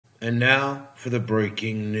And now for the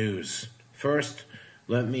breaking news. First,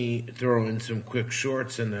 let me throw in some quick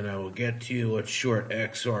shorts and then I will get to you. Let's short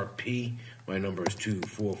XRP. My number is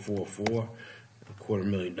 2444.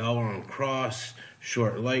 $250,000 on cross.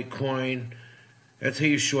 Short Litecoin. That's how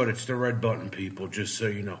you short. It's the red button, people, just so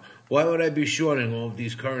you know. Why would I be shorting all of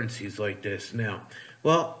these currencies like this now?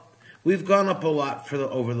 Well, we've gone up a lot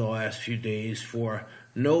over the last few days for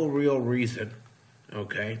no real reason.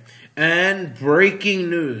 Okay? And breaking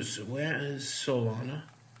news. Where is Solana?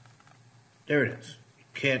 There it is. You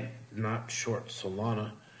can't not short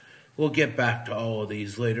Solana. We'll get back to all of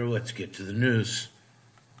these later. Let's get to the news.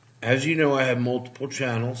 As you know, I have multiple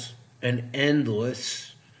channels and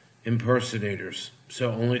endless impersonators.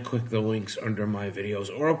 So only click the links under my videos.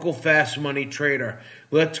 Oracle Fast Money Trader.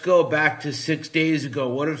 Let's go back to 6 days ago.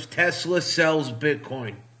 What if Tesla sells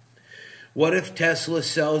Bitcoin? What if Tesla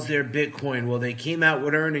sells their Bitcoin? Well, they came out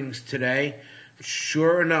with earnings today.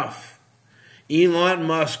 Sure enough, Elon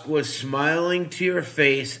Musk was smiling to your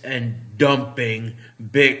face and dumping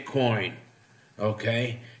Bitcoin.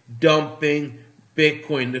 Okay? Dumping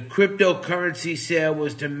Bitcoin. The cryptocurrency sale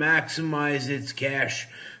was to maximize its cash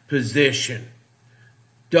position.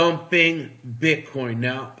 Dumping Bitcoin.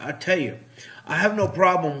 Now, I'll tell you, I have no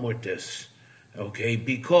problem with this. Okay?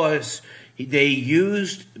 Because they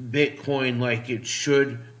used Bitcoin like it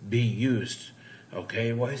should be used.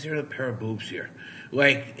 Okay? Why is there a pair of boobs here?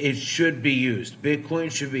 Like it should be used. Bitcoin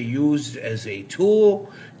should be used as a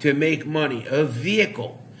tool to make money. A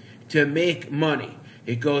vehicle to make money.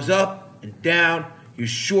 It goes up and down. You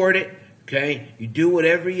short it. Okay? You do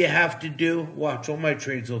whatever you have to do. Watch, all my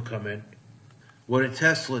trades will come in. What did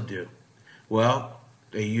Tesla do? Well,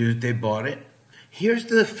 they bought it. Here's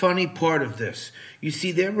the funny part of this. You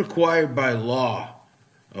see, they're required by law,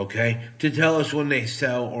 okay, to tell us when they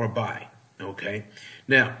sell or buy, okay?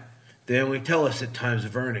 Now, they only tell us at times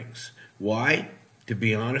of earnings. Why? To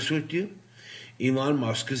be honest with you, Elon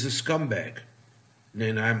Musk is a scumbag.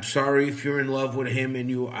 And I'm sorry if you're in love with him and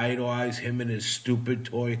you idolize him and his stupid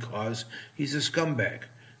toy cars. He's a scumbag,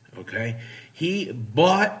 okay? He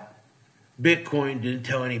bought Bitcoin, didn't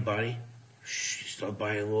tell anybody. Started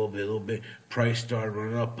buying a little bit. Price started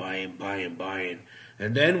running up, buying.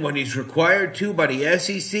 And then when he's required to by the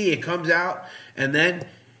SEC, it comes out, and then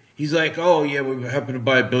he's like, oh, yeah, we happen to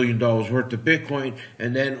buy $1 billion worth of Bitcoin.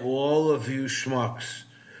 And then all of you schmucks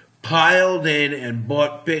piled in and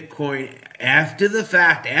bought Bitcoin after the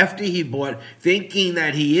fact, after he bought, thinking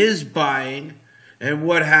that he is buying. And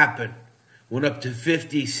what happened? Went up to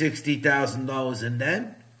 $50,000, $60,000. And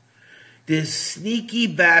then this sneaky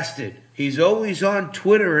bastard, he's always on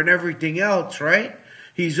Twitter and everything else, right?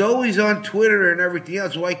 He's always on Twitter and everything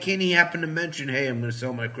else. Why can't he happen to mention, hey, I'm going to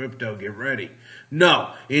sell my crypto, get ready?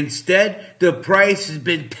 No. Instead, the price has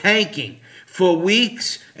been tanking for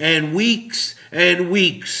weeks and weeks and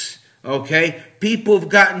weeks, okay? People have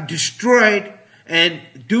gotten destroyed, and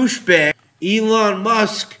douchebag Elon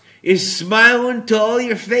Musk is smiling to all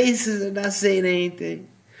your faces and not saying anything.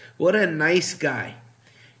 What a nice guy.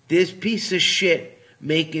 This piece of shit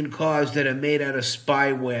making cars that are made out of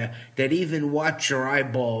spyware that even watch your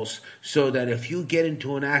eyeballs so that if you get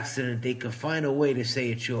into an accident, they can find a way to say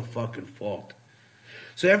it's your fucking fault.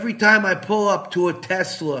 So every time I pull up to a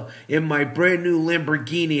Tesla in my brand new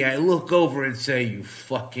Lamborghini, I look over and say, you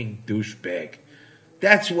fucking douchebag.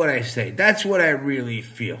 That's what I say. That's what I really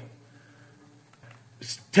feel.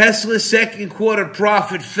 Tesla's second quarter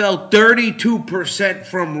profit fell 32%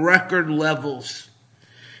 from record levels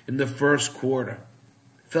in the first quarter.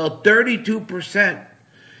 Fell 32%.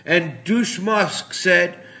 And douche Musk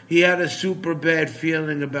said he had a super bad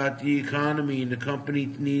feeling about the economy and the company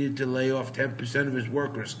needed to lay off 10% of his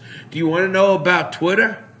workers. Do you want to know about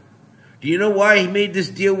Twitter? Do you know why he made this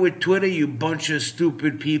deal with Twitter, you bunch of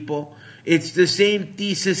stupid people? It's the same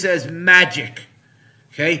thesis as magic.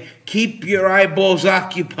 Okay? Keep your eyeballs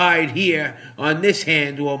occupied here on this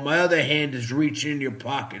hand while my other hand is reaching in your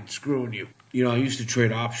pocket screwing you. You know, I used to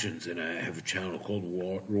trade options, and I have a channel called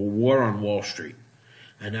War on Wall Street.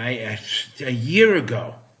 And a year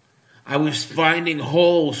ago, I was finding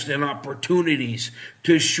holes and opportunities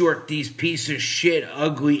to short these piece of shit,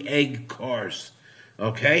 ugly egg cars.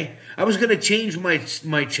 Okay? I was going to change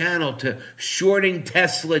my channel to Shorting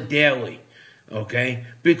Tesla Daily. Okay?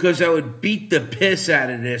 Because I would beat the piss out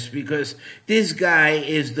of this, because this guy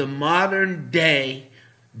is the modern day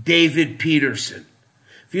David Peterson.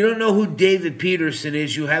 If you don't know who David Peterson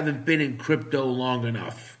is, you haven't been in crypto long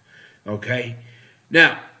enough. Okay?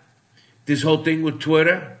 Now, this whole thing with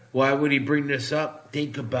Twitter, why would he bring this up?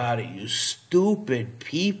 Think about it, you stupid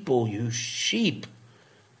people, you sheep.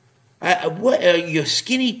 What, your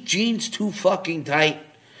skinny jeans too fucking tight?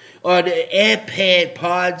 Are the AirPad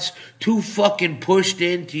pods too fucking pushed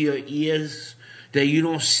into your ears that you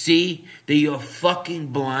don't see, that you're fucking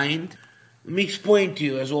blind? Let me explain to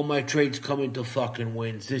you, as all my trades come into fucking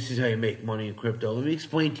wins. This is how you make money in crypto. Let me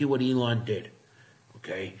explain to you what Elon did.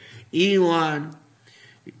 Okay? Elon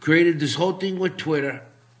created this whole thing with Twitter.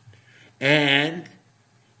 And,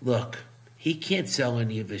 look, he can't sell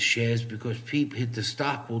any of his shares because the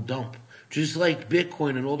stock will dump. Just like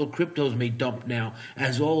Bitcoin and all the cryptos may dump now,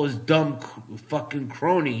 as all his dumb fucking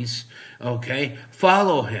cronies, okay,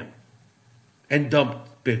 follow him and dump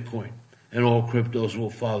Bitcoin. And all cryptos will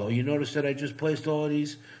follow. You notice that I just placed all of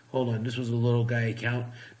these? Hold on, this was a little guy account.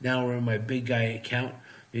 Now we're in my big guy account.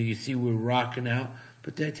 You can see we're rocking out.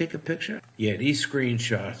 But did I take a picture? Yeah, these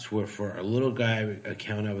screenshots were for a little guy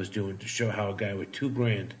account I was doing to show how a guy with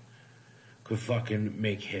 $2,000 could fucking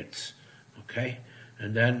make hits. Okay?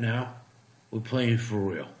 And then now, we're playing for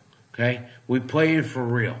real. Okay? We're playing for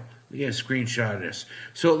real. We get a screenshot of this.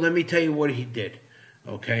 So let me tell you what he did.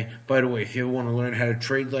 Okay? By the way, if you ever want to learn how to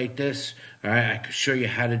trade like this, all right, I can show you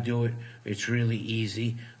how to do it. It's really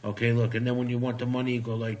easy. Okay, look. And then when you want the money, you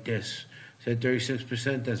go like this. Said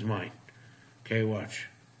 36%, that's mine. Okay, watch.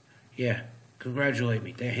 Yeah, congratulate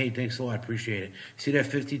me. Hey, thanks a lot. Appreciate it. See that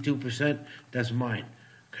 52%? That's mine.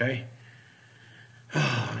 Okay?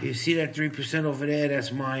 Oh, you see that 3% over there?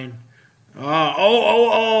 That's mine.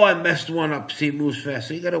 I messed one up. See, it moves fast.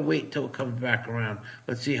 So you got to wait till it comes back around.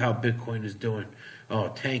 Let's see how Bitcoin is doing.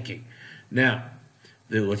 Oh, tanking. Now,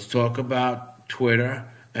 let's talk about Twitter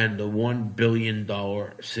and the $1 billion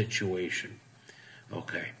situation.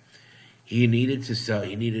 Okay. He needed to sell.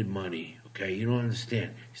 He needed money. Okay, you don't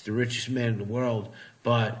understand. He's the richest man in the world,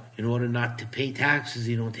 but in order not to pay taxes,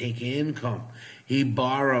 he don't take income. He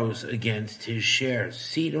borrows against his shares.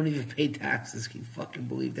 See, he don't even pay taxes. Can you fucking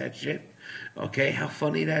believe that shit? Okay, how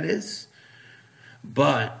funny that is?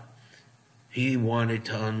 But he wanted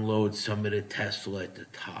to unload some of the Tesla at the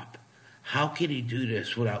top. How can he do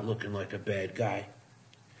this without looking like a bad guy?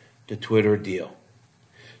 The Twitter deal.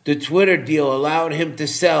 The Twitter deal allowed him to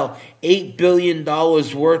sell $8 billion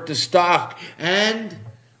worth of stock. And,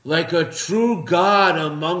 like a true god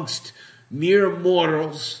amongst mere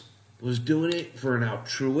mortals, was doing it for an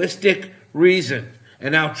altruistic reason.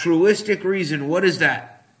 An altruistic reason, what is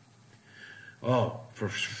that? Oh, for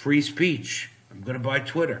free speech. I'm going to buy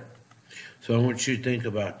Twitter. So I want you to think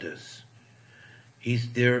about this.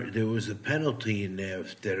 There was a penalty in there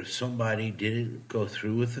that if somebody didn't go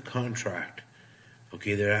through with the contract,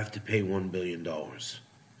 okay, they'd have to pay $1 billion.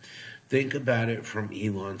 Think about it from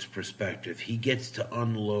Elon's perspective. He gets to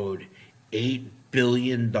unload $8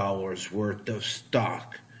 billion worth of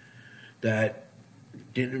stock that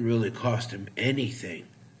didn't really cost him anything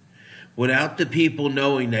without the people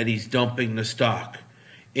knowing that he's dumping the stock.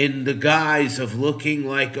 In the guise of looking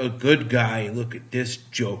like a good guy, look at this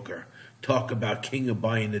joker. Talk about king of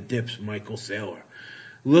buying the dips, Michael Saylor.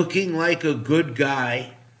 Looking like a good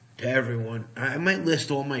guy to everyone. I might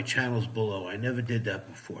list all my channels below. I never did that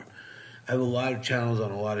before. I have a lot of channels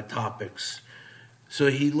on a lot of topics.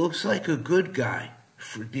 So he looks like a good guy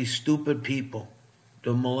for these stupid people,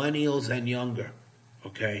 the millennials and younger,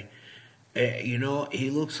 okay? He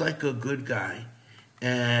looks like a good guy,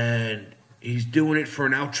 and he's doing it for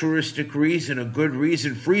an altruistic reason, a good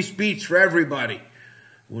reason, free speech for everybody.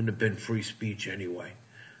 Wouldn't have been free speech anyway,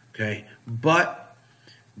 okay? But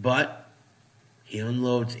he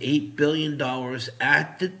unloads $8 billion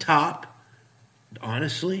at the top.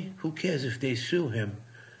 Honestly, who cares if they sue him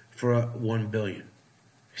for $1 billion?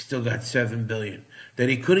 He still got $7 billion that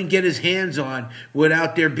he couldn't get his hands on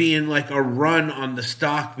without there being like a run on the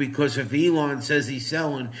stock, because if Elon says he's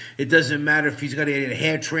selling, it doesn't matter if he's got to get a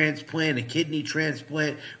hair transplant, a kidney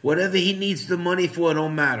transplant, whatever he needs the money for, it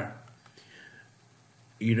don't matter.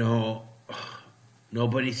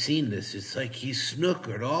 Nobody's seen this. It's like he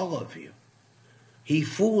snookered all of you. He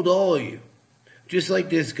fooled all of you. Just like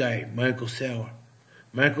this guy, Michael Saylor.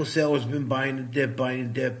 Michael Saylor's been buying a dip, buying a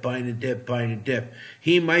dip, buying a dip, buying a dip.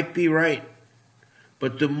 He might be right,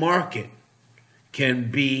 but the market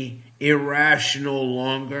can be irrational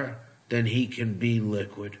longer than he can be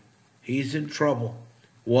liquid. He's in trouble.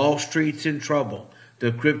 Wall Street's in trouble.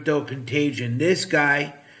 The crypto contagion. This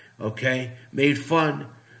guy, okay, made fun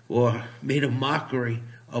or made a mockery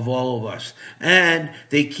of all of us. And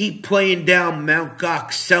they keep playing down Mt.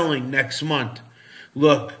 Gox selling next month.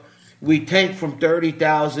 Look, we tanked from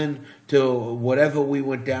 30,000 to whatever we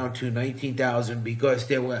went down to, 19,000, because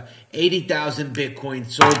there were 80,000 Bitcoin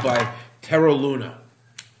sold by Terra Luna.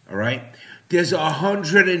 All right? There's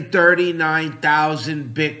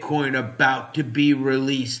 139,000 Bitcoin about to be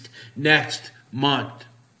released next month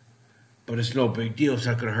but it's no big deal. It's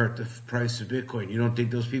not going to hurt the price of Bitcoin. You don't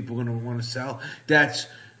think those people are going to want to sell? That's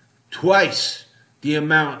twice the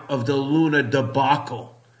amount of the Luna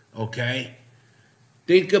debacle, okay?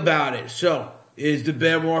 Think about it. So, is the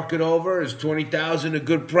bear market over? Is 20,000 a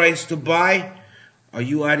good price to buy? Are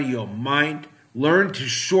you out of your mind? Learn to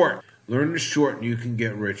short. Learn to short and you can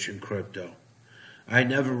get rich in crypto. I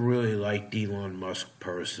never really liked Elon Musk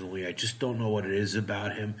personally. I just don't know what it is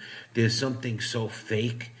about him. There's something so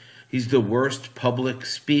fake. He's the worst public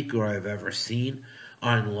speaker I've ever seen,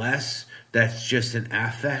 unless that's just an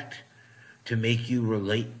affect to make you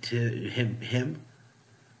relate to him.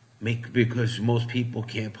 Because most people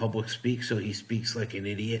can't public speak, so he speaks like an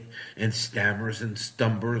idiot and stammers and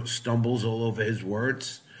stumbles all over his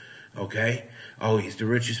words. Okay? Oh, he's the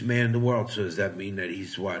richest man in the world, so does that mean that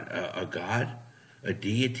he's what, a god? A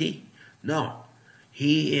deity? No.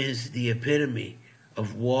 He is the epitome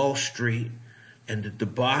of Wall Street and the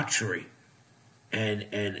debauchery and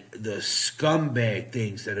the scumbag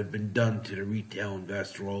things that have been done to the retail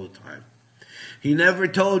investor all the time. He never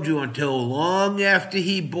told you until long after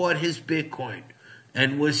he bought his Bitcoin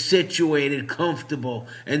and was situated, comfortable,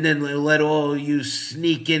 and then let all of you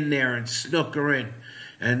sneak in there and snooker in.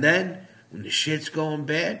 And then, when the shit's going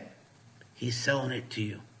bad, he's selling it to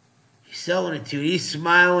you. He's selling it to you. He's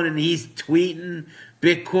smiling and he's tweeting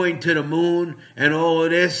Bitcoin to the moon and all of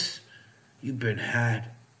this. You've been had.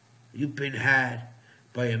 You've been had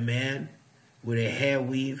by a man with a hair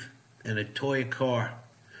weave and a toy car.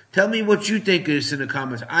 Tell me what you think of this in the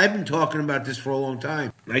comments. I've been talking about this for a long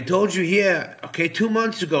time. I told you here, okay, 2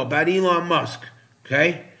 months ago about Elon Musk,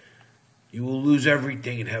 okay? You will lose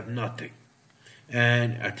everything and have nothing.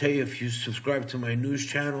 And I tell you, if you subscribe to my news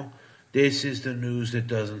channel, this is the news that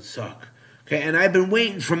doesn't suck. Okay, and I've been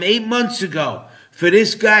waiting from 8 months ago for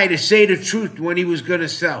this guy to say the truth when he was going to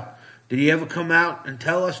sell. Did he ever come out and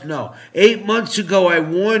tell us? No. 8 months ago, I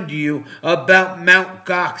warned you about Mt.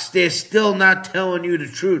 Gox. They're still not telling you the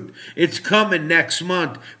truth. It's coming next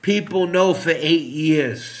month. People know for 8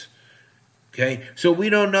 years. Okay, so we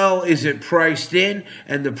don't know, is it priced in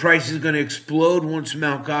and the price is going to explode once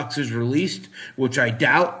Mt. Gox is released, which I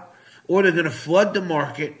doubt, or they're going to flood the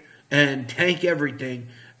market and tank everything,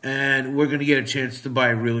 and we're going to get a chance to buy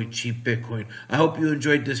really cheap Bitcoin. I hope you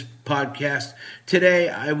enjoyed this podcast. Today,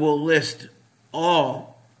 I will list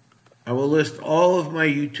all of my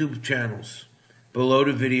YouTube channels below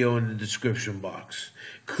the video in the description box.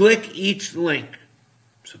 Click each link.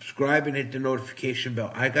 Subscribe and hit the notification bell.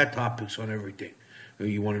 I got topics on everything.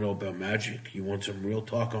 You want to know about magic? You want some real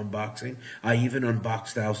talk unboxing? I even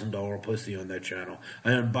unbox $1,000 pussy on that channel.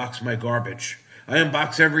 I unbox my garbage. I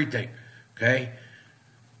unbox everything. Okay?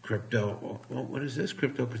 Crypto. What is this?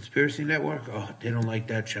 Crypto Conspiracy Network? Oh, they don't like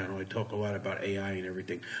that channel. I talk a lot about AI and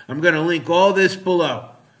everything. I'm going to link all this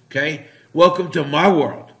below. Okay? Welcome to my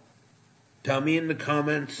world. Tell me in the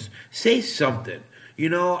comments. Say something. You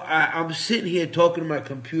know, I'm sitting here talking to my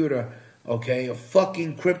computer, okay, a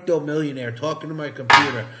fucking crypto millionaire talking to my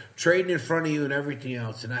computer, trading in front of you and everything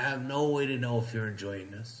else, and I have no way to know if you're enjoying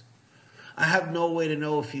this. I have no way to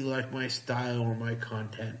know if you like my style or my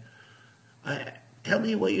content. Tell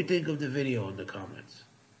me what you think of the video in the comments.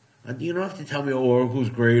 You don't have to tell me, oh, Oracle's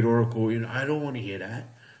great, Oracle, you know, I don't want to hear that.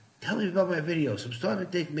 Tell me about my videos. I'm starting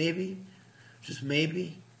to think maybe, just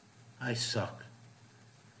maybe, I suck.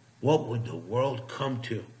 What would the world come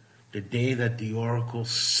to the day that the Oracle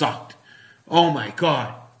sucked? Oh my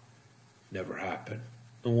God. Never happened.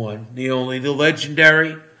 The one, the only, the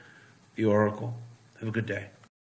legendary, the Oracle. Have a good day.